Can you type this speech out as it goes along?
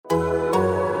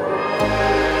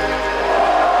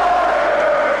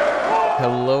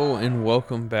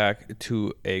welcome back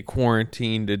to a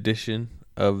quarantined edition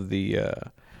of the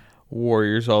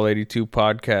Warriors All 82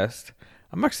 podcast.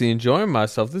 I'm actually enjoying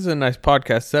myself. This is a nice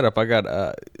podcast setup. I got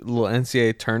a little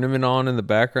NCAA tournament on in the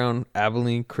background.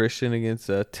 Abilene Christian against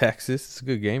Texas. It's a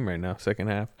good game right now, second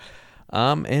half.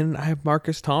 And I have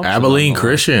Marcus Thompson. Abilene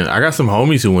Christian. I got some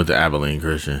homies who went to Abilene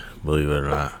Christian, believe it or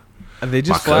not. They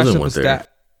just flashed up a stat.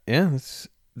 Yeah,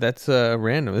 that's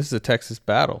random. This is a Texas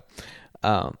battle.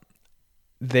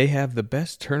 They have the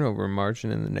best turnover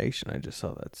margin in the nation. I just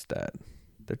saw that stat.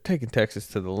 They're taking Texas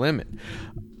to the limit.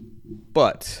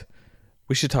 But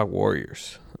we should talk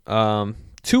Warriors. 2-1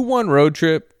 road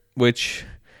trip, which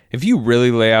if you really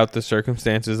lay out the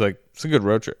circumstances, like it's a good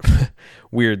road trip,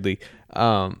 weirdly.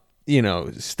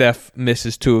 Steph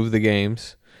misses 2 of the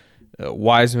games.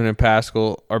 Wiseman and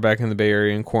Pascal are back in the Bay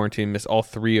Area in quarantine, miss all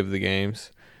 3 of the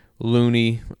games.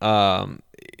 Looney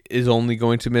is only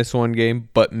going to miss 1 game,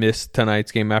 but missed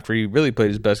tonight's game after he really played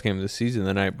his best game of the season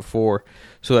the night before.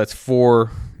 So that's 4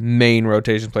 main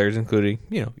rotation players, including,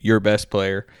 your best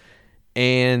player.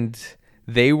 And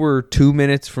they were 2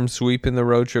 minutes from sweeping the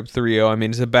road trip 3-0. I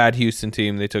mean, it's a bad Houston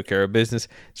team. They took care of business.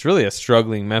 It's really a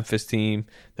struggling Memphis team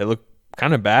that looked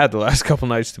kind of bad the last couple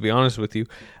nights, to be honest with you.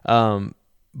 But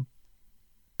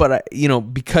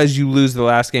because you lose the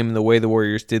last game and the way the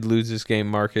Warriors did lose this game,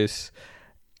 Marcus,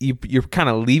 you're kind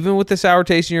of leaving with the sour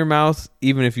taste in your mouth,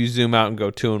 even if you zoom out and go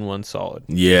 2-1 solid.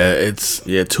 Yeah,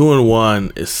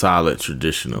 2-1 is solid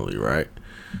traditionally, right?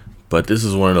 But this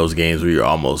is one of those games where you're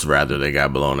almost rather they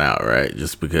got blown out, right?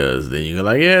 Just because then you're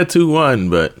like,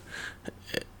 2-1. But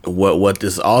what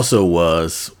this also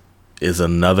was is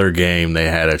another game they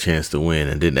had a chance to win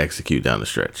and didn't execute down the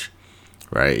stretch,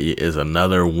 right? Is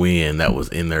another win that was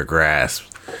in their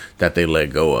grasp that they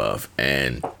let go of.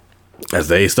 And as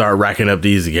they start racking up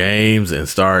these games and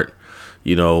start,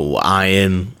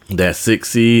 eyeing that 6th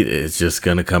seed, it's just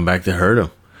going to come back to hurt them.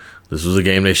 This was a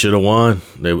game they should have won.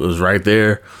 It was right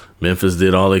there. Memphis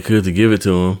did all they could to give it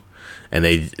to them. And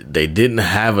they didn't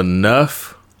have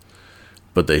enough,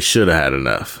 but they should have had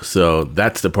enough. So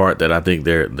that's the part that I think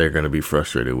they're going to be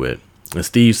frustrated with. And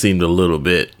Steve seemed a little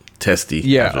bit testy.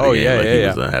 Yeah. He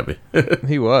was unhappy.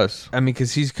 He was. I mean,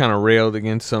 because he's kind of railed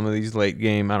against some of these late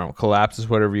game, collapses,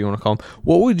 whatever you want to call them.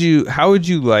 How would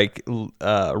you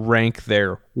rank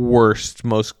their worst,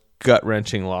 most gut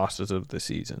wrenching losses of the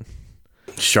season?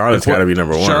 Charlotte's got to be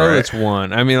number 1. Charlotte's right?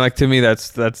 1. I mean, to me,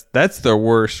 that's their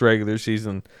worst regular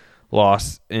season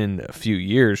loss in a few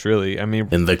years, really. I mean,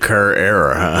 in the Kerr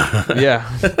era, huh? Yeah,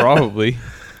 probably.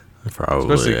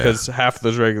 Especially yeah. because half of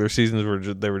those regular seasons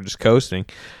they were just coasting.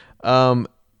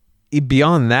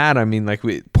 Beyond that, I mean,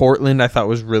 Portland, I thought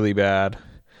was really bad.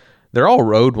 They're all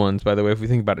road ones, by the way. If we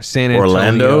think about it, San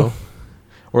Antonio,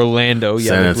 yeah,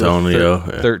 San Antonio,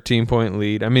 13-point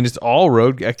lead. I mean, it's all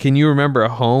road. Can you remember a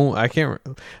home? I can't.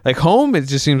 Home, it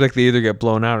just seems like they either get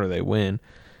blown out or they win.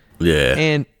 Yeah,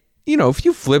 and if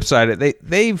you flip side it,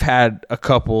 they've had a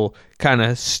couple kind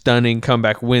of stunning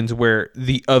comeback wins where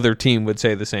the other team would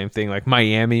say the same thing. Like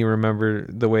Miami, remember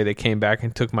the way they came back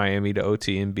and took Miami to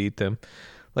OT and beat them.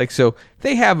 So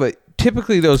they have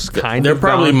typically those kind they're of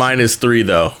probably balance. -3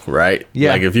 though, right?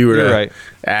 Yeah, if you were to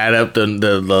add up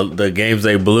the games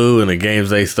they blew and the games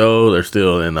they stole, they're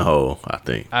still in the hole, I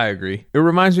think. I agree. It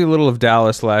reminds me a little of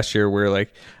Dallas last year where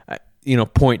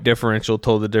point differential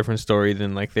told a different story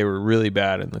than they were really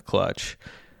bad in the clutch.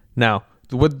 Now,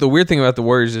 what the weird thing about the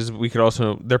Warriors is we could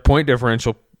also their point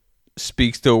differential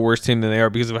speaks to a worse team than they are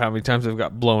because of how many times they've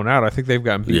got blown out. I think they've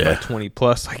gotten beat by 20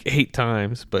 plus 8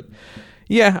 times. But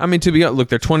yeah, I mean, to be honest, look,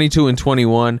 they're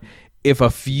 22-21. If a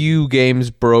few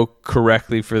games broke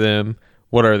correctly for them,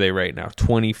 what are they right now?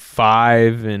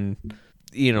 25 and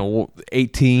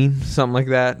 18, something like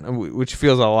that, which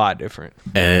feels a lot different.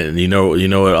 And you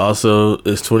know what also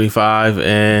is 25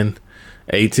 and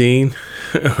 18,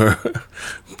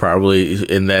 probably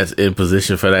in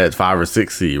position for that 5 or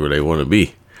 6 seed where they want to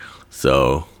be.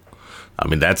 So, I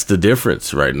mean, that's the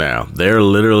difference right now.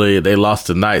 They lost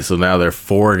tonight, so now they're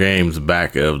 4 games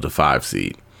back of the 5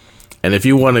 seed. And if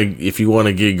you want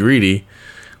to get greedy,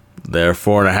 they're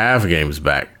 4.5 games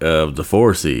back of the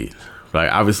 4 seed.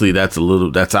 Obviously that's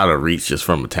out of reach just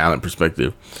from a talent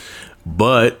perspective.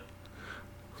 But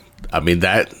I mean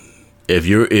that if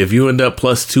you end up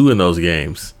 +2 in those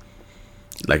games,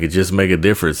 it just make a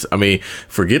difference. I mean,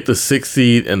 forget the 6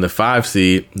 seed and the 5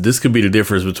 seed. This could be the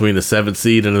difference between the 7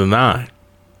 seed and the 9.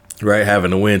 Right?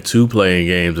 Having to win 2 playing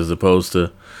games as opposed to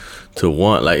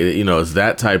 1. It's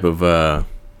that type of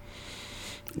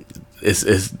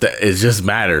it just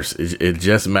matters. It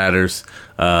just matters.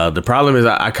 The problem is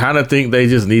I kind of think they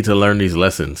just need to learn these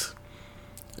lessons.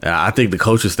 I think the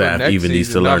coaching staff even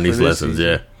needs to learn these lessons. Season.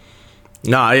 Yeah.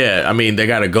 No, yeah. I mean, they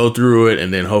got to go through it,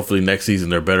 and then hopefully next season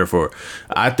they're better for it.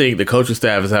 I think the coaching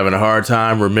staff is having a hard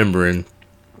time remembering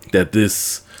that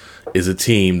this is a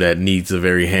team that needs a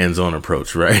very hands-on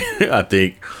approach, right? I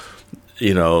think,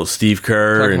 Steve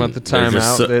Kerr. Talking about the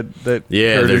timeout that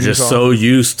they're just so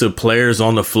used to players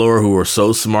on the floor who are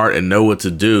so smart and know what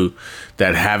to do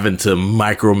that having to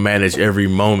micromanage every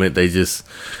moment, they just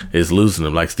is losing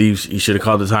them. Like, Steve, you should have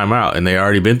called the timeout, and they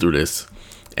already been through this.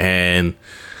 And,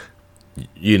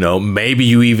 maybe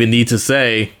you even need to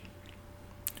say,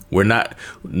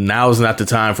 now is not the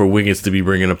time for Wiggins to be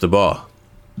bringing up the ball.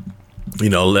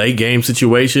 Late game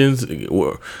situations,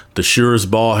 the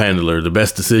surest ball handler, the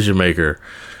best decision maker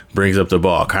brings up the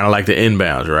ball, kind of like the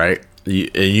inbounds, right?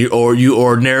 You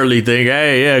ordinarily think,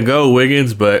 hey, yeah, go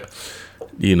Wiggins, but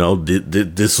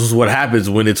this is what happens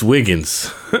when it's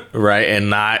Wiggins, right? And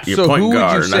not your point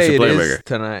guard, not your playmaker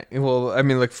tonight. Well, I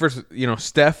mean, first,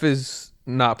 Steph is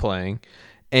not playing,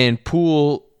 and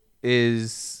Poole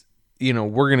is,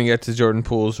 we're going to get to Jordan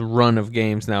Poole's run of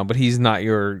games now, but he's not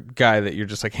your guy that you're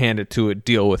just handed to it,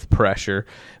 deal with pressure.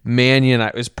 Mannion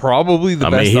is probably the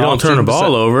best. I mean, he don't turn the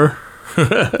ball over.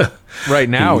 Right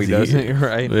now he doesn't,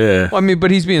 right? Yeah. Well, I mean,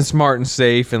 but he's being smart and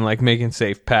safe and making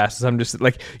safe passes. I'm just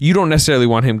you don't necessarily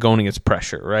want him going against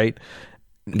pressure, right?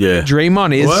 Yeah.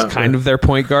 Draymond is kind of their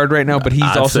point guard right now, but he's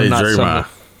also not Draymond.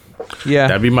 Yeah.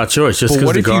 That'd be my choice, just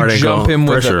because the guard ain't going to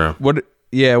pressure him.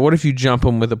 What if you jump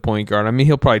him with a point guard? I mean,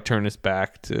 he'll probably turn his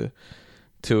back to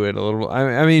it a little.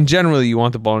 I mean, generally you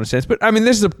want the ball in a sense, but I mean,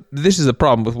 this is a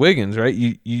problem with Wiggins, right?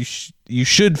 You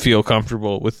should feel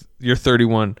comfortable with your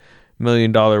 $31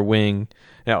 million wing.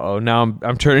 Now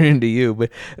I'm turning into you,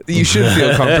 but you should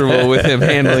feel comfortable with him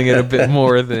handling it a bit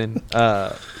more than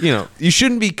you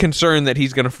shouldn't be concerned that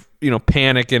he's gonna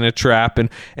panic in a trap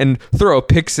and throw a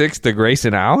pick six to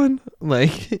Grayson Allen.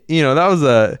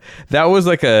 That was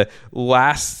like a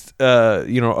last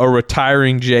a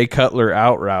retiring Jay Cutler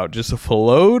out route, just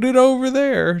floated over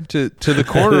there to the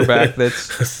cornerback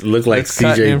that's looked like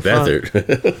CJ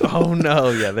Beathard. Oh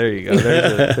no, yeah, there you go.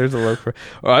 There's a look for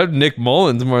Nick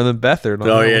Mullins more than Beathard.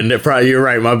 Oh yeah, probably you're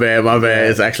right. My bad.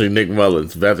 It's actually Nick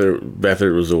Mullins.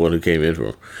 Beathard was the one who came in for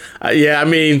him. I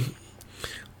mean,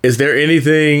 is there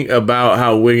anything about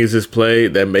how Wiggins has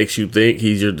played that makes you think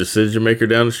he's your decision maker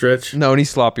down the stretch? No, and he's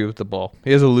sloppy with the ball.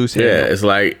 He has a loose hand. Yeah, it's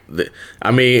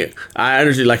I mean, I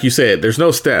understand, like you said, there's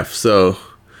no Steph, so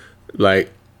this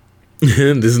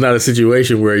is not a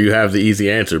situation where you have the easy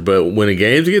answer. But when the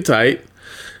games get tight,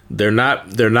 they're not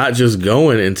just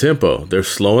going in tempo. They're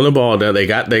slowing the ball down. They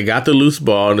got the loose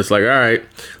ball, and it's all right,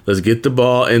 let's get the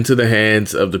ball into the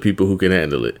hands of the people who can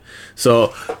handle it.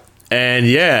 So. And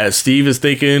yeah, Steve is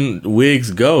thinking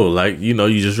Wiggs go.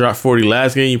 You just dropped 40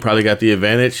 last game. You probably got the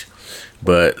advantage.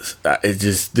 But it's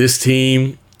just this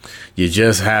team, you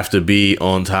just have to be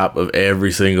on top of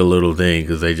every single little thing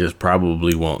because they just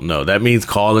probably won't know. That means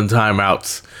calling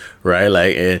timeouts,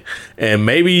 right? And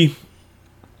maybe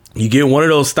you get one of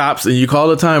those stops and you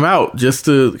call a timeout just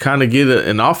to kind of get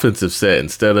an offensive set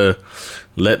instead of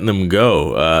letting them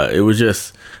go.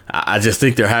 I just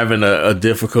think they're having a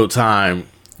difficult time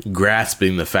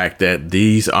grasping the fact that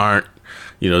these aren't,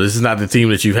 this is not the team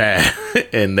that you've had,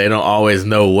 and they don't always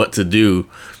know what to do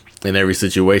in every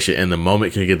situation, and the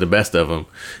moment can get the best of them,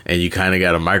 and you kind of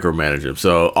got to micromanage them.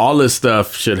 So all this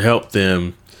stuff should help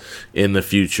them in the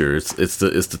future. It's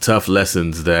the tough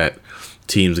lessons that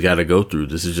teams got to go through.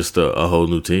 This is just a whole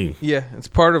new team. Yeah, it's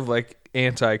part of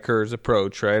anti-Kerr's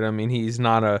approach, right? I mean, he's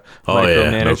not a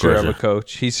micromanager of a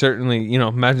coach. He's certainly,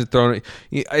 imagine throwing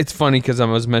it. It's funny because I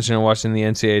was mentioning watching the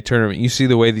NCAA tournament. You see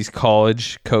the way these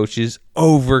college coaches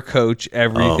overcoach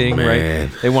everything, right?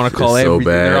 They want to call everything.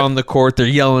 So they're on the court. They're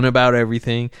yelling about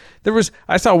everything.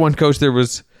 I saw one coach, there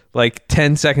was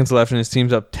 10 seconds left and his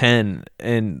team's up 10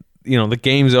 and the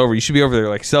game's over. You should be over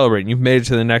there celebrating. You've made it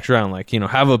to the next round.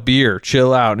 Have a beer,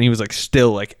 chill out. And he was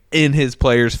still in his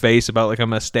player's face about a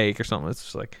mistake or something.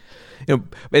 It's just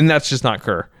and that's just not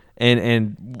Kerr.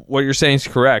 And what you're saying is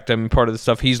correct. I mean, part of the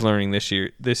stuff he's learning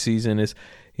this season is,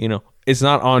 it's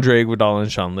not Andre Iguodala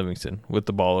and Sean Livingston with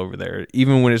the ball over there.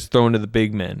 Even when it's thrown to the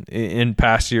big men in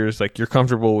past years, you're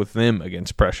comfortable with them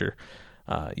against pressure.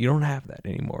 You don't have that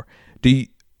anymore.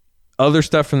 Other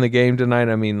stuff from the game tonight,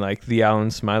 I mean, the Allen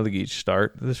Smailagic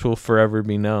start. This will forever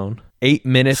be known. 8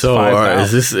 minutes. So,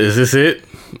 is this it?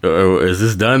 Or is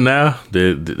this done now?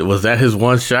 Was that his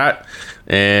one shot?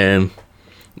 And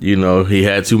he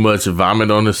had too much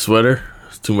vomit on his sweater,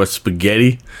 too much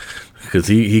spaghetti. because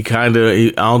he kind of, I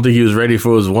don't think he was ready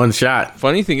for his one shot.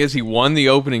 Funny thing is, he won the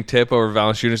opening tip over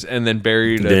Valanciunas and then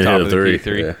buried the top of the key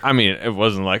three. Yeah. I mean, it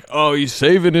wasn't like, oh, he's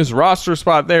saving his roster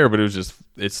spot there, but it was just,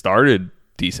 it started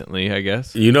decently, I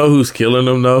guess. You know who's killing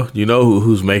him, though? You know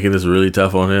who's making this really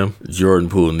tough on him? Jordan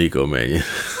Poole, Nico Mannion,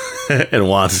 and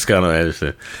Juan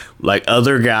Toscano-Anderson. Like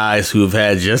other guys who've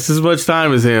had just as much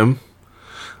time as him,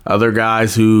 other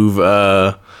guys who've,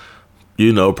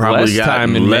 probably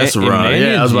gotten less run.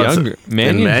 Yeah, I was about to say,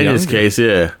 in Mannion's case,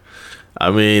 yeah.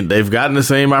 I mean, they've gotten the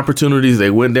same opportunities.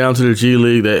 They went down to the G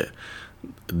League. That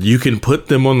you can put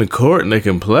them on the court and they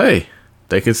can play.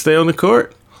 They can stay on the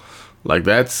court. Like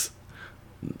that's,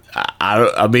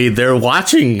 I mean, they're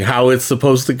watching how it's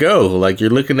supposed to go. Like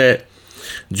you're looking at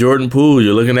Jordan Poole,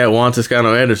 you're looking at Juan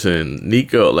Toscano-Anderson,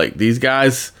 Nico. Like these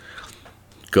guys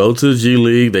go to the G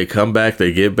League, they come back,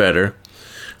 they get better.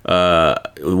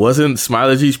 Wasn't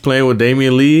Smailagic playing with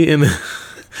Damian Lee in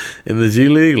the G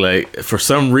League? Like for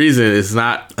some reason, it's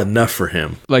not enough for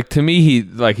him. Like to me,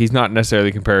 he's not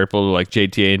necessarily comparable to like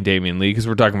JTA and Damian Lee because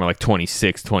we're talking about like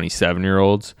 26,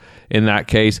 27-year-olds in that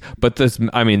case. But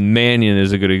Mannion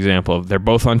is a good example of they're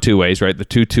both on two ways, right? The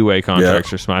two-way contracts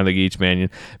for Smailagic,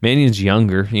 Mannion. Mannion's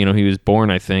younger. He was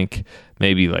born, I think,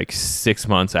 maybe like 6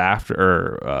 months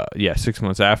after, 6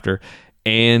 months after,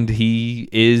 and he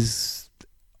is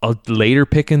a later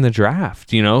pick in the draft.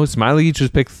 Smailagic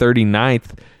was picked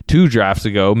 39th 2 drafts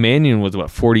ago. Mannion was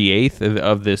 48th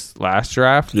of this last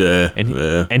draft. Yeah,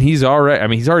 and he's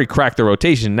already cracked the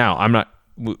rotation. Now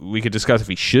we could discuss if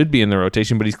he should be in the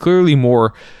rotation, but he's clearly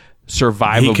more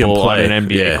survivable on an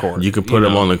NBA court. You can put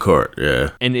him on the court,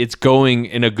 and it's going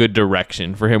in a good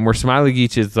direction for him. Where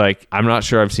Smailagic is like, I'm not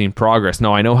sure I've seen progress.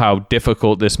 No, I know how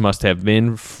difficult this must have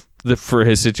been for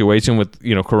his situation with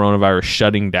coronavirus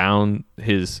shutting down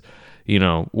his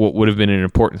what would have been an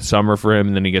important summer for him,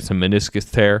 and then he gets a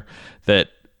meniscus tear that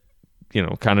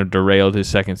kind of derailed his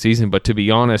second season. But to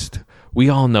be honest, we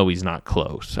all know he's not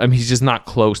close. I mean, he's just not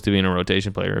close to being a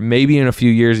rotation player. Maybe in a few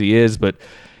years he is, but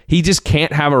he just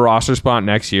can't have a roster spot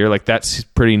next year. Like that's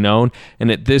pretty known.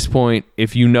 And at this point,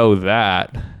 if you know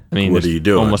that, I mean, what are you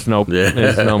doing? Almost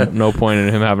there's no point in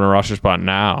him having a roster spot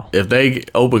now. If they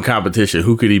open competition,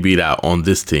 who could he beat out on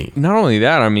this team? Not only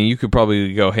that, I mean, you could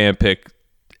probably go handpick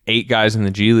 8 guys in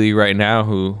the G League right now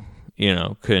who,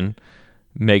 can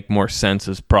make more sense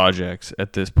as projects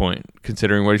at this point,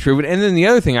 considering what he's proven. And then the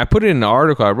other thing, I put it in the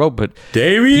article I wrote, but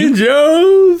Damian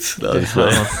Jones.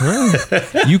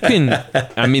 You can,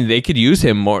 I mean, they could use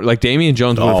him more. Like Damian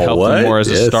Jones would have helped him more as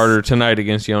a starter tonight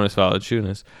against Jonas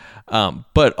Valanciunas.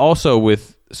 But also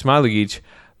with Smailagic,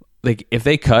 like if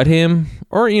they cut him,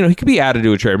 or he could be added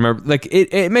to a trade. Remember, like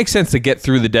it makes sense to get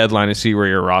through the deadline and see where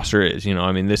your roster is.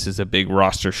 I mean, this is a big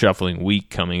roster shuffling week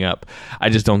coming up. I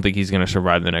just don't think he's going to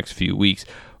survive the next few weeks.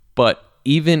 But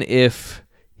even if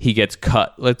he gets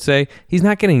cut, let's say, he's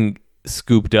not getting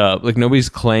scooped up. Like nobody's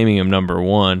claiming him number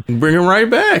one. Bring him right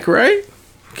back, right?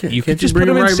 You could just put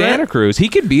him in Santa Cruz. He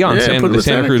could be on the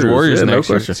Santa Cruz Warriors next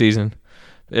season.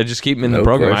 Just keep him in the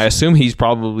program. I assume he's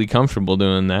probably comfortable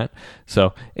doing that.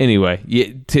 So anyway,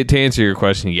 to answer your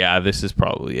question, this is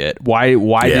probably it. Why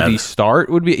did he start?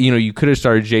 Would be you could have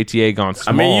started JTA, gone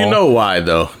small. I mean, you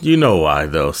know why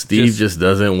though. Steve just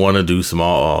doesn't want to do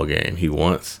small all game. He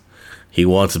wants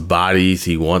bodies.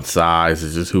 He wants size.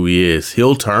 It's just who he is.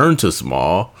 He'll turn to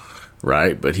small,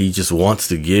 right? But he just wants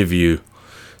to give you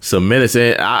some minutes.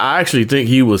 And I actually think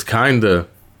he was kind of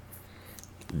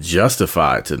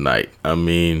justified tonight. I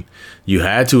mean, you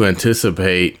had to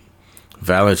anticipate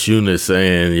Valanciunas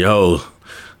saying, yo,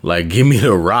 like, give me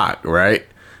the rock, right?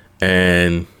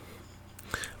 And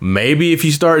maybe if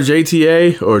you start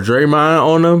JTA or Draymond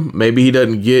on him, maybe he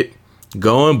doesn't get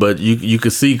going, but you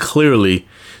could see clearly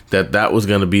that was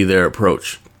going to be their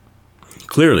approach.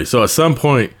 Clearly. So at some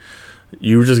point,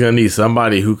 you were just going to need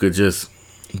somebody who could just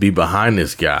be behind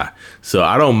this guy. So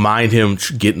I don't mind him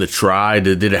getting the try.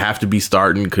 Did it have to be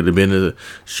starting? Could have been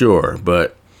sure,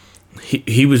 but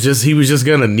he was just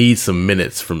gonna need some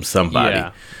minutes from somebody.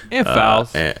 And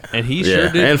fouls, and he sure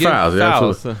did. And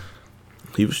fouls.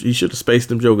 He should have spaced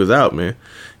them jokers out, man.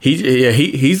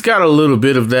 He's got a little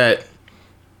bit of that.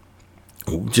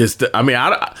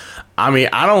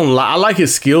 I like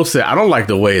his skill set. I don't like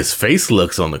the way his face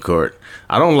looks on the court.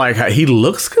 I don't like how he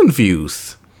looks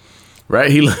confused. Right?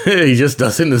 He just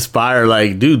doesn't inspire,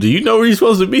 like, dude, do you know where you're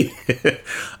supposed to be?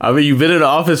 I mean, you've been in the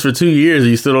office for 2 years and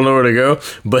you still don't know where to go.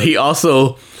 But he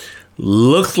also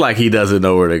looks like he doesn't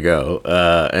know where to go.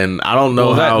 And I don't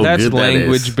know how that's good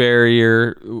language that is.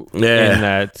 Barrier. And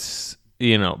that's,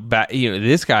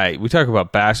 this guy, we talk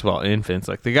about basketball infants,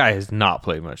 like the guy has not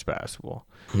played much basketball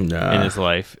in his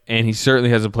life, and he certainly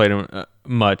hasn't played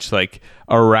much like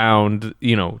around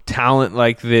talent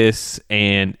like this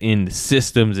and in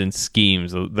systems and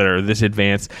schemes that are this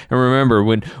advanced. And remember,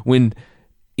 when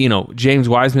James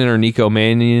Wiseman or Nico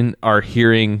Mannion are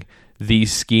hearing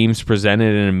these schemes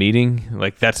presented in a meeting,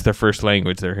 like that's their first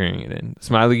language they're hearing it in.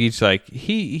 Smailagić, like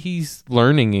he's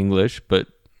learning English, but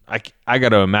I got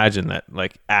to imagine that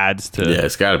like adds to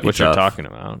it's gotta be what tough. you're talking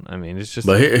about. I mean, it's just.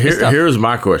 But here's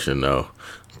my question though,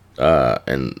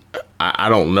 and I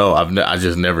don't know. I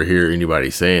just never hear anybody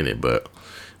saying it, but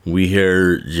we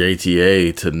hear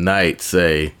JTA tonight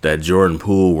say that Jordan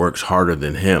Poole works harder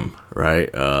than him,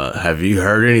 right? Have you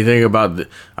heard anything about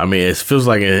I mean, it feels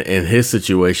like in his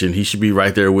situation, he should be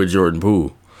right there with Jordan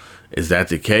Poole. Is that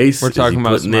the case? We're talking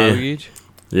about Smailagić?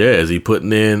 Yeah, is he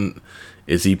putting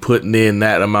in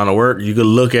that amount of work? You could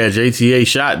look at JTA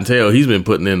shot and tell he's been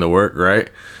putting in the work, right?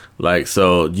 Like,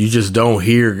 so you just don't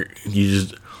hear,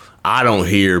 I don't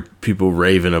hear people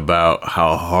raving about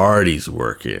how hard he's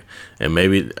working. And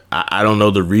maybe, I don't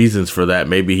know the reasons for that.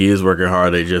 Maybe he is working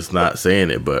hard, they're just not saying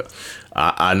it. But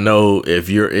I know if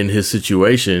you're in his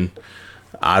situation,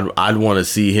 I'd want to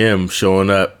see him showing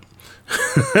up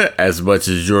as much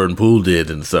as Jordan Poole did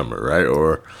in the summer, right?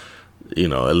 Or,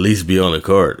 at least be on the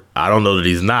court. I don't know that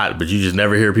he's not, but you just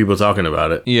never hear people talking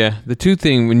about it. Yeah, the two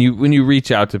thing when you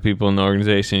reach out to people in the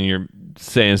organization, you're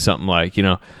saying something like,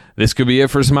 this could be it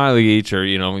for Smailagić, or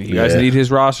you guys need his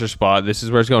roster spot. This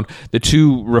is where it's going. The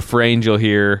two refrains you'll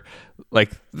hear,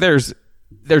 like there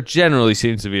generally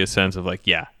seems to be a sense of like,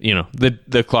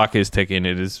 the clock is ticking.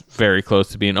 It is very close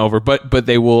to being over, but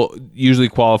they will usually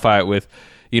qualify it with.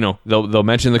 They'll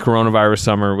mention the coronavirus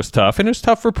summer was tough, and it was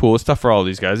tough for Poole. It's tough for all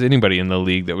these guys. Anybody in the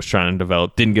league that was trying to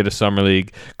develop didn't get a summer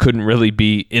league, couldn't really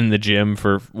be in the gym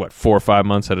for 4 or 5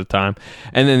 months at a time.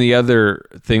 And then the other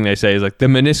thing they say is like the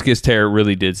meniscus tear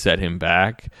really did set him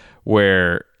back,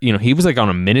 where he was like on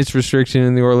a minutes restriction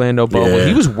in the Orlando bubble. Yeah.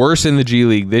 He was worse in the G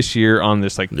League this year on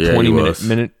this 20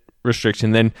 minute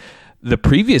restriction. Then the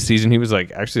previous season he was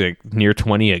like actually like near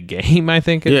 20 a game, I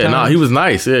think. He was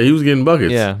nice. Yeah, he was getting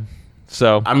buckets. Yeah.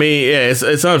 So I mean, it's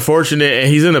unfortunate, and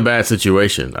he's in a bad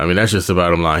situation. I mean, that's just the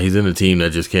bottom line. He's in a team that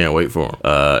just can't wait for him,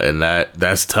 and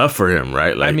that's tough for him,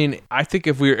 right? Like, I mean, I think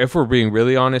if we're being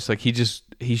really honest, like he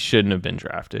shouldn't have been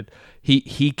drafted.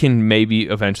 He can maybe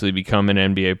eventually become an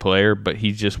NBA player, but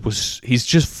he's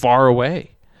just far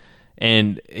away,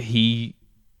 and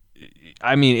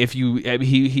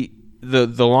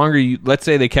the longer let's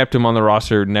say they kept him on the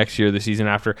roster next year, the season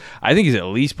after, I think he's at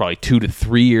least probably 2 to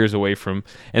 3 years away from,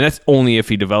 and that's only if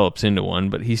he develops into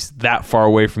one, but he's that far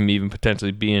away from even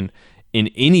potentially being in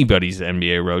anybody's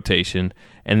NBA rotation.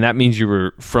 And that means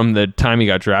from the time he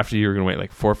got drafted, you were going to wait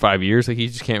like 4 or 5 years. Like he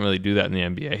just can't really do that in the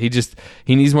NBA.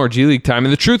 He needs more G League time.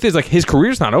 And the truth is, like, his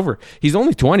career's not over. He's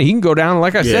only 20. He can go down,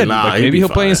 like I said. Maybe he'll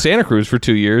play in Santa Cruz for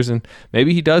 2 years, and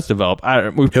maybe he does develop.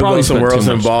 He'll go somewhere else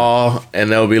and ball,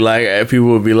 and they'll be like, people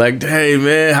will be like, "Hey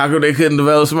man, how come they couldn't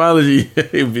develop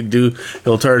Smailagić?"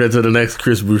 He'll turn into the next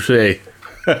Chris Boucher.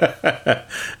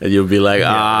 And you'll be like,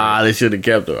 they should have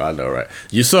kept him. I know, right?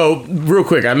 So real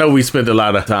quick, I know we spent a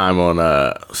lot of time on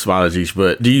Smailagić,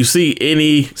 but do you see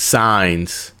any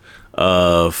signs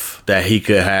of that he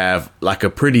could have like a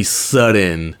pretty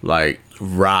sudden like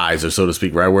rise, or so to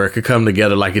speak, right, where it could come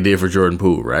together like it did for Jordan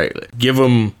Poole, right? Give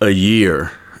him a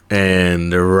year,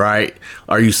 and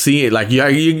are you seeing like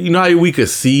you know how we could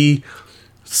see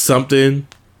something,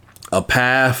 a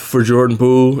path for Jordan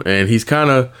Poole, and he's kind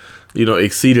of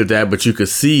exceeded that, but you could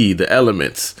see the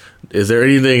elements. Is there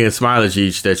anything in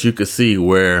Smailagić that you could see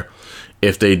where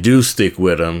if they do stick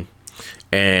with him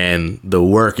and the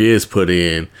work is put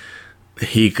in,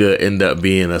 he could end up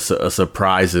being a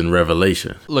surprising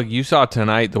revelation? Look, you saw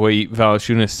tonight the way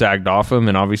Valanciunas sagged off him,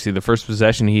 and obviously the first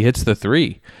possession he hits the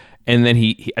three, and then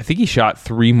I think he shot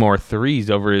 3 more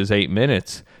threes over his 8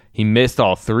 minutes. He missed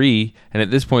all 3, and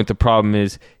at this point, the problem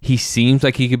is he seems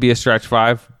like he could be a stretch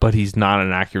 5, but he's not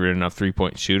an accurate enough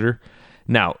 3-point shooter.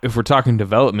 Now, if we're talking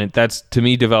development, that's, to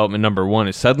me, development number 1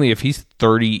 is suddenly if he's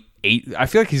 38, I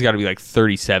feel like he's got to be like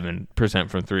 37%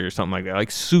 from 3 or something like that,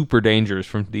 like super dangerous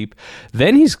from deep.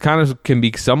 Then he's can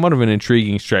be somewhat of an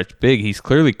intriguing stretch big. He's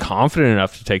clearly confident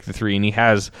enough to take the 3, and he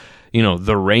has,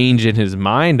 the range in his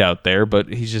mind out there,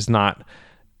 but he's just not.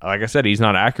 Like I said, he's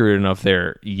not accurate enough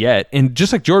there yet. And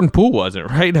just like Jordan Poole wasn't,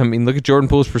 right? I mean, look at Jordan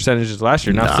Poole's percentages last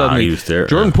year. Now suddenly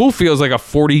Jordan Poole feels like a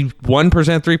 41%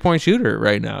 3-point shooter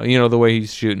right now, the way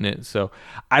he's shooting it. So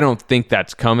I don't think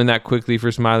that's coming that quickly for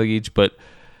Smailagić, but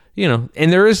and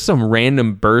there is some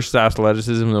random burst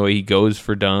athleticism, the way he goes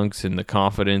for dunks and the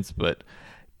confidence. But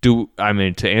to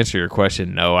answer your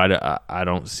question, no, I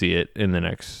don't see it in the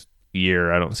next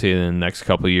year. I don't see it in the next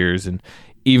couple of years. And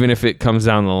even if it comes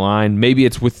down the line, maybe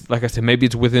it's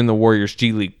within the Warriors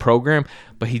G League program,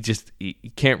 but he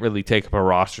can't really take up a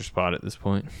roster spot at this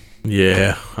point.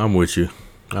 Yeah, I'm with you.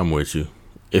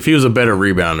 If he was a better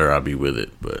rebounder, I'd be with it,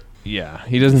 but yeah,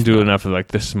 he doesn't do enough of like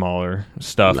the smaller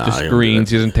stuff, the he screens.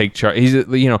 He doesn't take charge. He's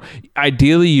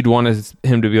ideally you'd want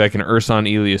him to be like an Ersan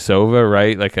Ilyasova,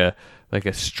 right? Like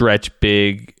a stretch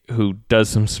big who does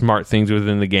some smart things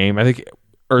within the game. I think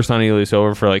Ersan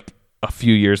Ilyasova for like a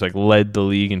few years like led the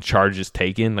league in charges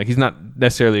taken. Like he's not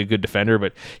necessarily a good defender,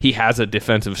 but he has a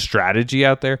defensive strategy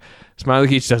out there.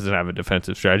 Smailagic doesn't have a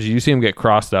defensive strategy. You see him get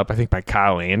crossed up, I think, by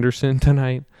Kyle Anderson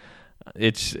tonight.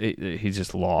 He's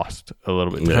just lost a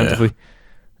little bit defensively. Yeah.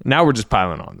 Now we're just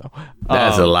piling on though.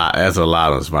 That's a lot. That's a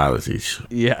lot on Smailagic.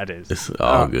 Yeah, it is. It's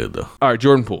all good though. All right,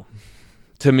 Jordan Poole.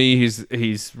 To me,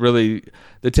 he's really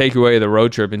the takeaway of the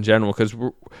road trip in general, because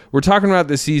we're talking about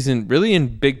this season really in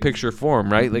big picture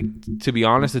form, right? Like, to be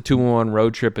honest, a 2-1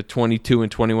 road trip, a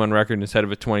 22-21 record instead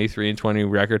of a 23-20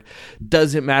 record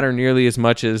doesn't matter nearly as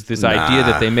much as this idea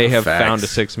that they may have found a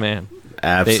sixth man.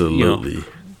 Absolutely.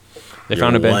 They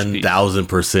found a bench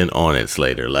 1,000% on it,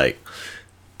 Slater. Like,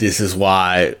 this is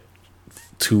why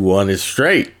 2-1 is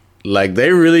straight. Like,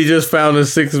 they really just found a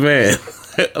sixth man.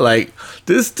 Like,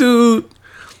 this dude,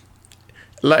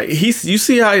 like, you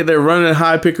see how they're running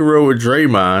high pick and roll with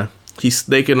Draymond. He's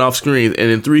snaking off screens,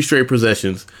 and in 3 straight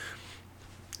possessions,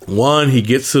 one, he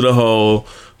gets to the hole,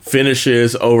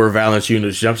 finishes over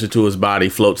Valanciunas, jumps into his body,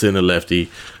 floats in the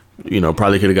lefty.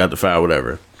 Probably could have got the foul,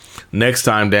 whatever. Next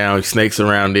time down, he snakes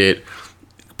around it,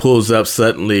 pulls up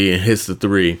suddenly, and hits the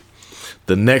 3.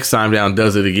 The next time down,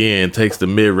 does it again, takes the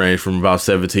mid-range from about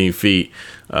 17 feet.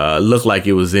 Looked like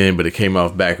it was in, but it came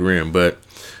off back rim. But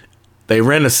they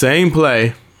ran the same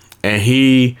play, and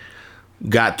he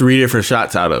got 3 different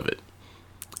shots out of it.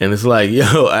 And it's like, he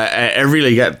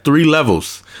got 3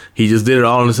 levels. He just did it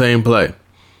all in the same play.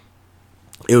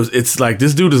 It's like,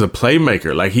 this dude is a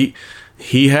playmaker. Like,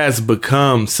 he has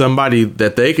become somebody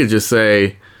that they could just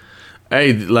say,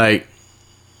 hey, like,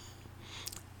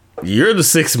 you're the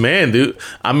sixth man, dude.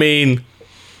 I mean,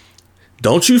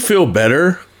 don't you feel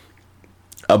better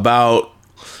about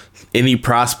any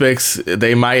prospects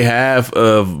they might have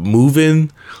of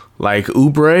moving like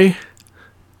Oubre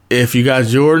if you got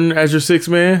Jordan as your sixth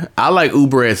man? I like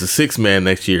Oubre as a sixth man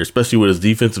next year, especially with his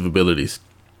defensive abilities.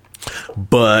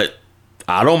 But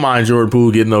I don't mind Jordan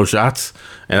Poole getting those shots,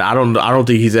 and I don't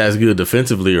think he's as good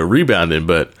defensively or rebounding.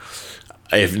 But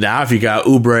if you got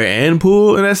Oubre and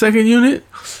Poole in that second unit,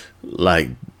 like,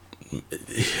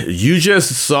 you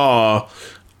just saw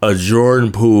a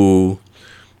Jordan Poole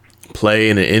play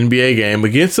in an NBA game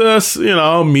against us,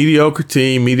 mediocre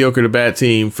to bad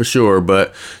team for sure.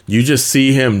 But you just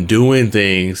see him doing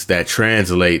things that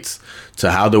translates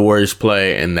to how the Warriors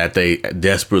play and that they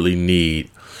desperately need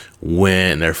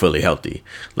when they're fully healthy.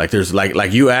 Like, there's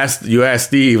like you asked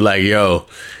Steve, like,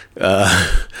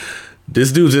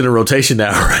 this dude's in a rotation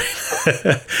now,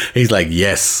 right? He's like,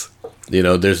 yes.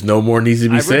 There's no more needs to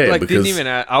be said.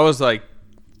 I was like,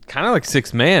 kind of like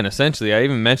sixth man, essentially. I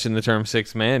even mentioned the term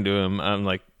sixth man to him. I'm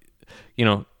like,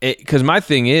 because my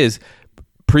thing is,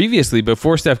 previously,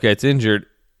 before Steph gets injured,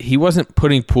 he wasn't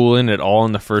putting Poole in at all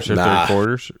in the first or third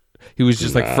quarters. He was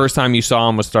just like, first time you saw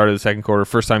him was start of the second quarter.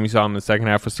 First time you saw him in the second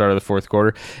half was start of the fourth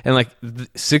quarter. And like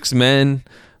six men,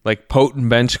 like potent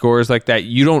bench scorers like that,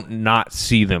 you don't not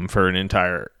see them for an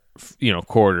entire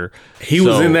quarter. He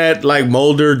was in that like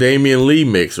Mulder, Damian Lee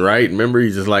mix, right? Remember,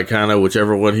 he's just like kind of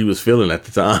whichever one he was feeling at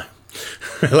the time.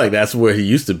 Like, that's where he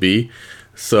used to be.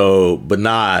 So, but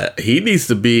he needs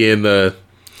to be in the,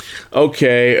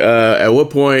 okay, at what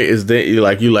point is that,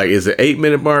 is it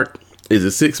 8-minute mark? Is it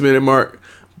 6-minute mark?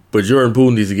 But Jordan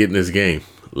Poole needs to get in this game.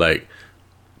 Like,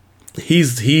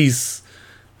 he's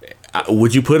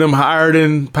would you put him higher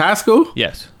than Pascal?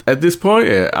 Yes. At this point?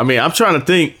 Yeah. I mean, I'm trying to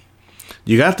think.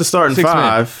 You got to start in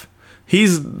 5.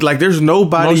 He's like, there's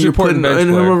nobody you're putting in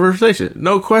him a rotation.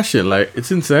 No question. Like,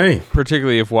 it's insane.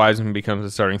 Particularly if Wiseman becomes a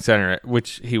starting center,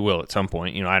 which he will at some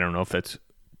point. I don't know if that's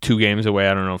 2 games away.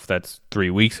 I don't know if that's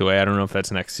 3 weeks away. I don't know if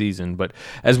that's next season. But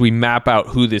as we map out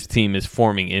who this team is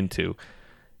forming into,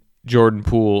 Jordan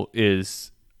Poole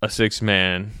is a 6th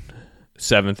man,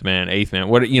 7th man, 8th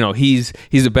man.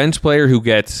 He's a bench player who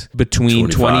gets between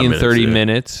 20 and 30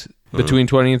 minutes. Between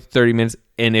 20 and 30 minutes.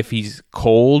 And if he's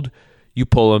cold, you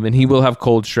pull him, and he will have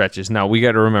cold stretches. Now, we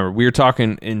got to remember, we were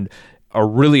talking in a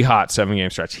really hot 7-game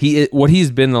stretch. What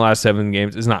he's been the last 7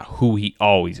 games is not who he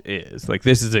always is. Like,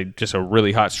 this is just a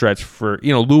really hot stretch for,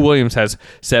 Lou Williams has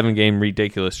 7-game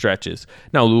ridiculous stretches.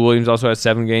 Now, Lou Williams also has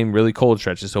 7-game really cold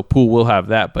stretches, so Poole will have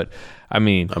that. But I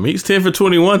mean, he's 10 for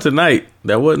 21 tonight.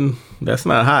 That's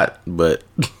not hot, but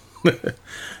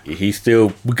he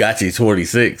still got you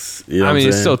 26. You know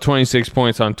it's still 26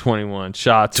 points on 21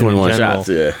 shots. 21 shots,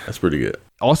 yeah, that's pretty good.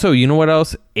 Also, you know what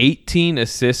else? 18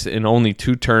 assists and only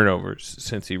 2 turnovers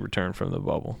since he returned from the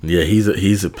bubble. Yeah, he's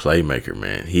a playmaker,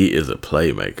 man. He is a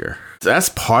playmaker. That's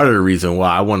part of the reason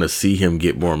why I want to see him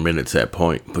get more minutes at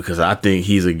point, because I think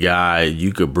he's a guy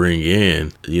you could bring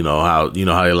in. You know how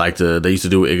they used to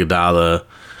do with Iguodala.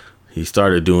 He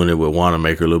started doing it with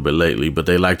Wanamaker a little bit lately, but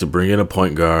they like to bring in a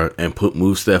point guard and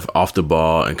move Steph off the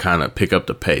ball and kind of pick up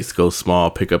the pace, go small,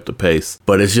 pick up the pace.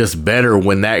 But it's just better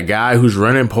when that guy who's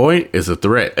running point is a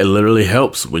threat. It literally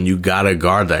helps when you got to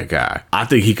guard that guy. I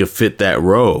think he could fit that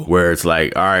role where it's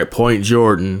like, all right, point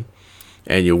Jordan,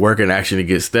 and you're working action to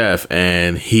get Steph,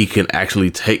 and he can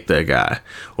actually take that guy,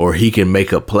 or he can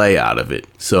make a play out of it.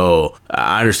 So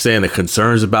I understand the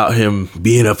concerns about him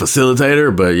being a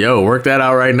facilitator, but work that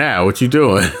out right now. What you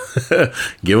doing?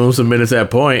 Give him some minutes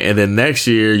at point, and then next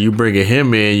year you bringing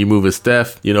him in, you moving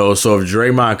Steph. So if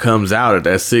Draymond comes out at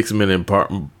that 6-minute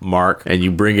mark, and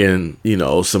you bring in,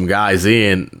 some guys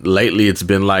in, lately it's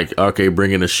been like, okay,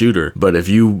 bring in a shooter. But if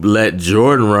you let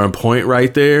Jordan run point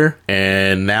right there,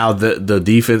 and now the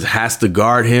defense has to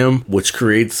guard him, which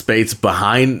creates space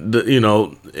behind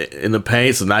in the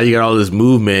paint. So now you got all this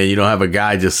movement. You don't have a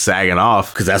guy just sagging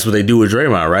off, because that's what they do with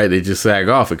Draymond, right? They just sag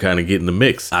off and kind of get in the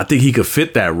mix. I think he could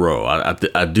fit that role.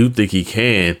 I do think he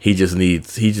can. He just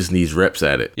needs reps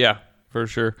at it. Yeah, for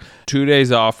sure. 2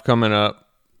 days off coming up.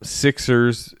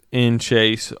 Sixers in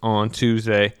Chase on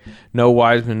Tuesday. No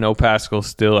Wiseman, no Pascal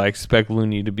still. I expect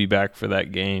Looney to be back for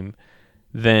that game.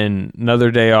 Then another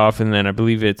day off, and then I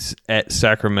believe it's at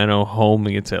Sacramento, home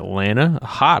against Atlanta, a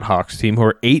hot Hawks team who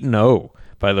are 8-0,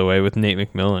 by the way, with Nate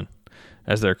McMillan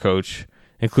as their coach,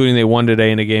 including they won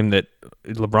today in a game that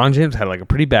LeBron James had like a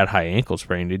pretty bad high ankle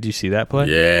sprain. Did you see that play?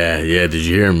 Yeah. Did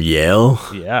you hear him yell?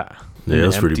 Yeah. Yeah, it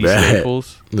was pretty bad.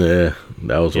 Staples. Yeah,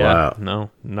 that was wild. No,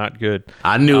 not good.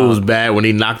 I knew it was bad when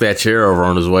he knocked that chair over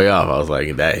on his way off. I was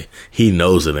like, that he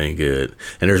knows it ain't good.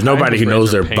 And there's nobody who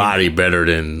knows their body better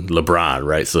than LeBron,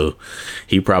 right? So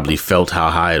he probably felt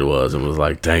how high it was and was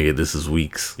like, dang it, this is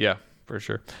weeks. Yeah, for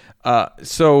sure.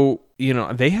 So,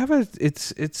 they have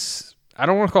it's I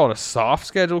don't want to call it a soft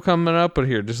schedule coming up, but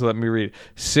here, just let me read it.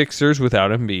 Sixers without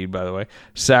Embiid, by the way.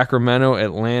 Sacramento,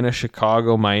 Atlanta,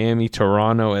 Chicago, Miami,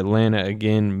 Toronto, Atlanta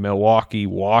again, Milwaukee,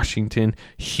 Washington,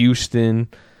 Houston.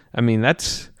 I mean,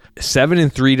 that's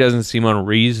 7-3 doesn't seem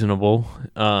unreasonable.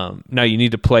 Now you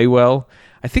need to play well.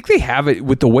 I think they have it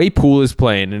with the way Poole is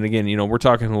playing. And again, we're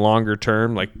talking longer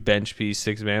term, like bench piece,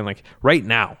 6-man. Like right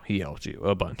now, he helps you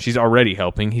a bunch. He's already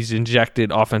helping. He's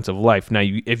injected offensive life. Now,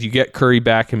 if you get Curry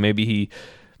back and maybe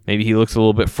he looks a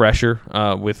little bit fresher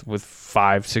with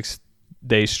 5-6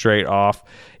 days straight off.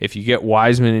 If you get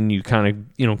Wiseman and you kind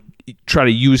of try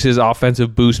to use his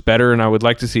offensive boost better, and I would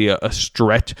like to see a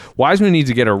stretch. Wiseman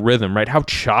needs to get a rhythm, right? How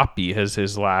choppy has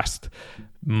his last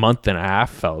month and a half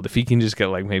felt? If he can just get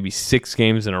like maybe 6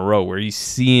 games in a row where he's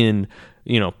seeing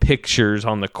pictures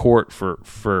on the court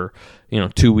for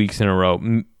 2 weeks in a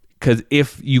row, because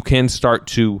if you can start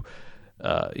to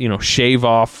shave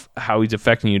off how he's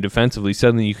affecting you defensively,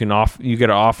 suddenly you get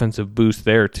an offensive boost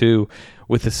there too.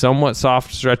 With a somewhat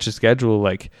soft stretch of schedule,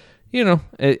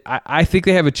 I think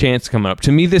they have a chance coming up.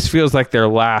 To me, this feels like their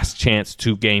last chance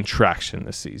to gain traction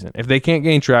this season. If they can't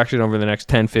gain traction over the next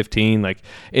 10, 15,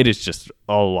 it is just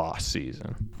a lost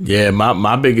season. Yeah,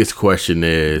 my biggest question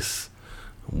is,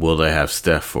 will they have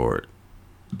Steph for it?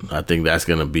 I think that's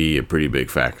going to be a pretty big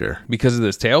factor. Because of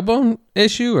this tailbone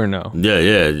issue or no?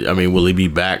 Yeah. I mean, will he be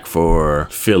back for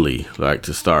Philly,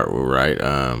 to start with, right?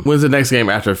 When's the next game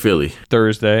after Philly?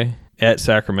 Thursday. At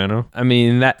Sacramento. I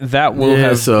mean, that will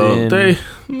have been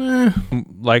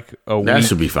like a week. That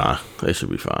should be fine. They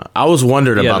should be fine. I was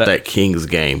wondering about that Kings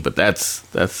game, but that's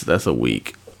a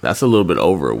week. That's a little bit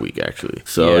over a week, actually.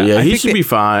 So, he should be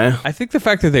fine. I think the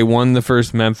fact that they won the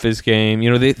first Memphis game,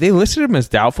 they listed him as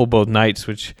doubtful both nights,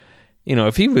 which,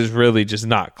 if he was really just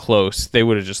not close, they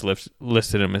would have just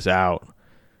listed him as out.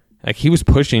 Like, he was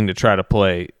pushing to try to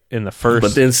play in the first.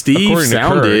 But then Steve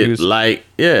sounded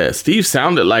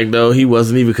like though he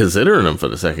wasn't even considering him for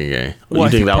the second game. Well, you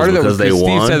think that was because they won?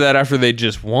 Steve said that after they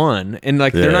just won, and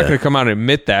they're not going to come out and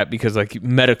admit that because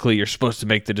medically you're supposed to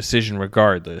make the decision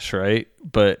regardless, right?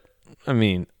 But I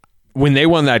mean, when they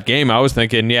won that game, I was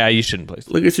thinking, yeah, you shouldn't play.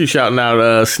 Look at you shouting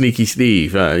out Sneaky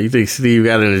Steve. You think Steve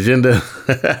got an agenda?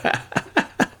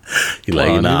 He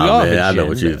like, nah, man, I know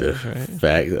what you do. Right?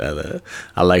 Fact.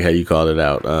 I like how you called it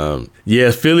out.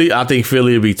 Yeah, Philly, I think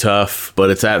Philly will be tough, but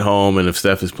it's at home, and if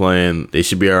Steph is playing, they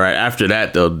should be all right. After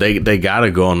that, though, they got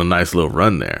to go on a nice little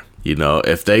run there. You know,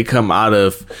 if they go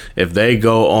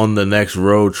on the next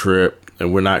road trip,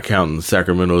 and we're not counting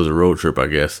Sacramento as a road trip, I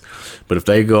guess, but if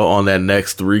they go on that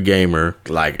next 3-gamer,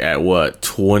 like at what,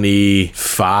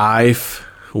 25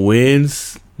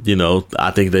 wins, you know, I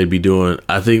think they'd be doing,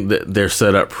 I think that they're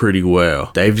set up pretty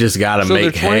well. They've just got to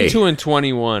make they're 22 and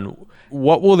 21.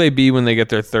 What will they be when they get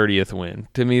their 30th win?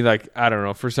 To me, like, I don't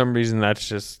know. For some reason, that's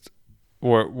just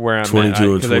where I'm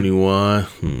 22 and 21.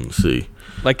 Let's see.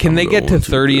 Like, can they get to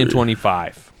 30 and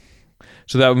 25?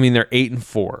 So that would mean they're 8 and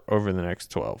 4 over the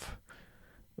next 12.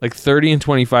 Like 30 and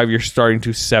 25, you're starting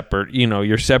to separate. You know,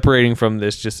 you're separating from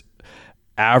this just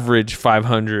average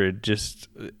 500 just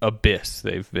abyss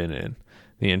they've been in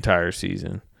the entire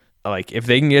season. Like if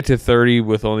they can get to 30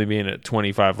 with only being at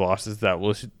 25 losses, that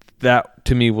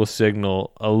to me will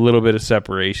signal a little bit of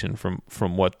separation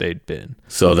from what they'd been.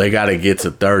 So they got to get to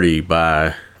 30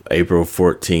 by April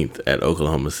 14th at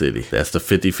Oklahoma City. That's the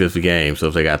 55th game. So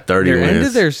if they got 30 wins, end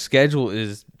of their schedule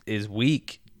is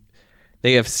weak.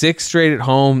 They have 6 straight at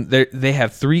home. They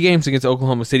have 3 games against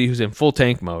Oklahoma City, who's in full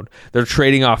tank mode. They're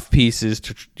trading off pieces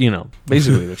to,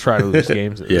 basically to try to lose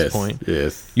games at this point.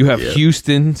 Yes. You have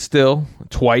Houston still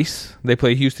twice. They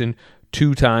play Houston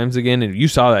 2 times again, and you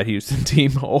saw that Houston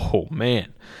team. Oh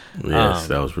man. Yes,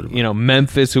 that was pretty much.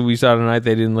 Memphis, who we saw tonight,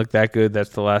 they didn't look that good. That's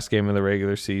the last game of the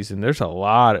regular season. There's a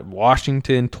lot.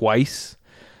 Washington twice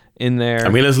in there. I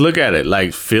mean, let's look at it.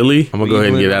 Like Philly, I'm gonna go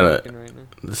ahead and get out of.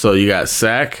 So you got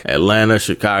Sac, Atlanta,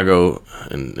 Chicago,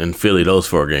 and Philly, those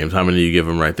 4 games. How many do you give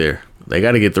them right there? They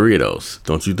got to get 3 of those,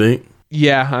 don't you think?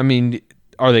 Yeah, I mean,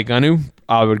 are they going to?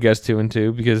 I would guess 2 and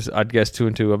 2 because I'd guess 2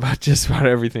 and 2 about just about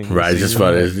everything. Right, just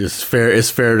about it's fair. It's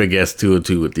fair to guess 2 and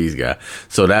 2 with these guys.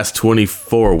 So that's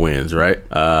 24 wins, right?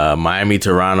 Miami,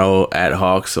 Toronto, at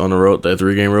Hawks on the road. That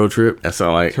 3-game road trip. That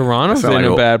sound like Toronto's in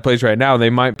a bad place right now. They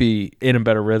might be in a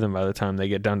better rhythm by the time they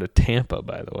get down to Tampa.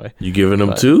 By the way, you giving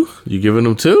them 2? You giving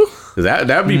them 2?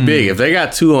 That'd be big if they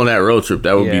got 2 on that road trip.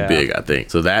 That would be big, I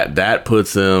think. So that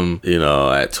puts them,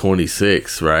 at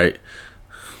 26, right?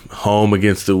 Home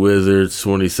against the Wizards,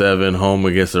 27. Home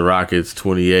against the Rockets,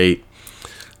 28.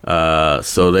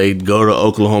 So they go to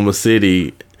Oklahoma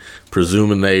City,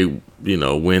 presuming they,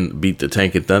 beat the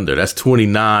Tank and Thunder. That's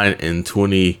 29 and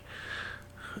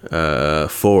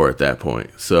 24 at that point.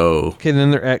 So okay,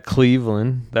 then they're at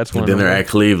Cleveland. That's one. Then they're at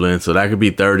Cleveland, so that could be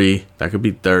 30. That could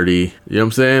be 30. You know what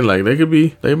I'm saying? Like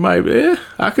they might.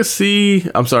 I could see.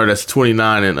 I'm sorry, that's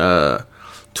 29 and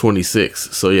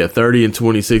 26. So yeah, 30 and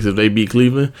 26 if they beat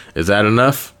Cleveland. Is that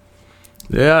enough?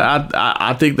 Yeah,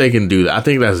 I think they can do that. I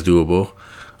think that's doable.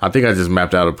 I think I just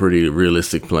mapped out a pretty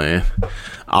realistic plan.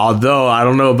 Although I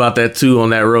don't know about that 2 on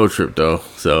that road trip though.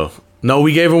 So no,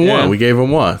 we gave them 1. We gave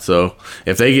them 1. So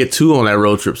if they get 2 on that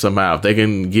road trip somehow, if they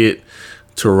can get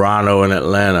Toronto and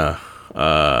Atlanta,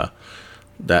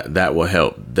 that will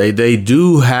help. They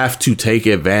do have to take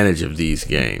advantage of these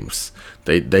games.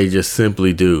 They just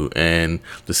simply do, and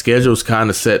the schedule's kind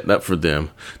of set up for them.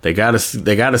 They gotta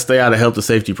stay out of health and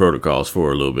safety protocols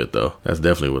for a little bit, though. That's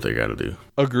definitely what they gotta do.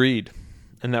 Agreed,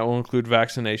 and that will include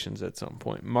vaccinations at some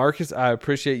point. Marcus, I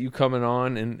appreciate you coming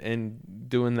on and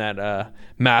doing that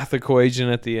math equation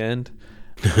at the end.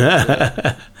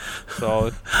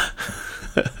 Solid.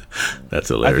 That's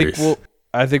hilarious.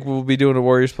 I think we'll be doing a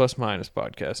Warriors Plus Minus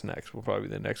podcast next. We'll probably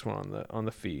be the next one on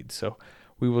the feed. So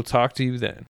we will talk to you then.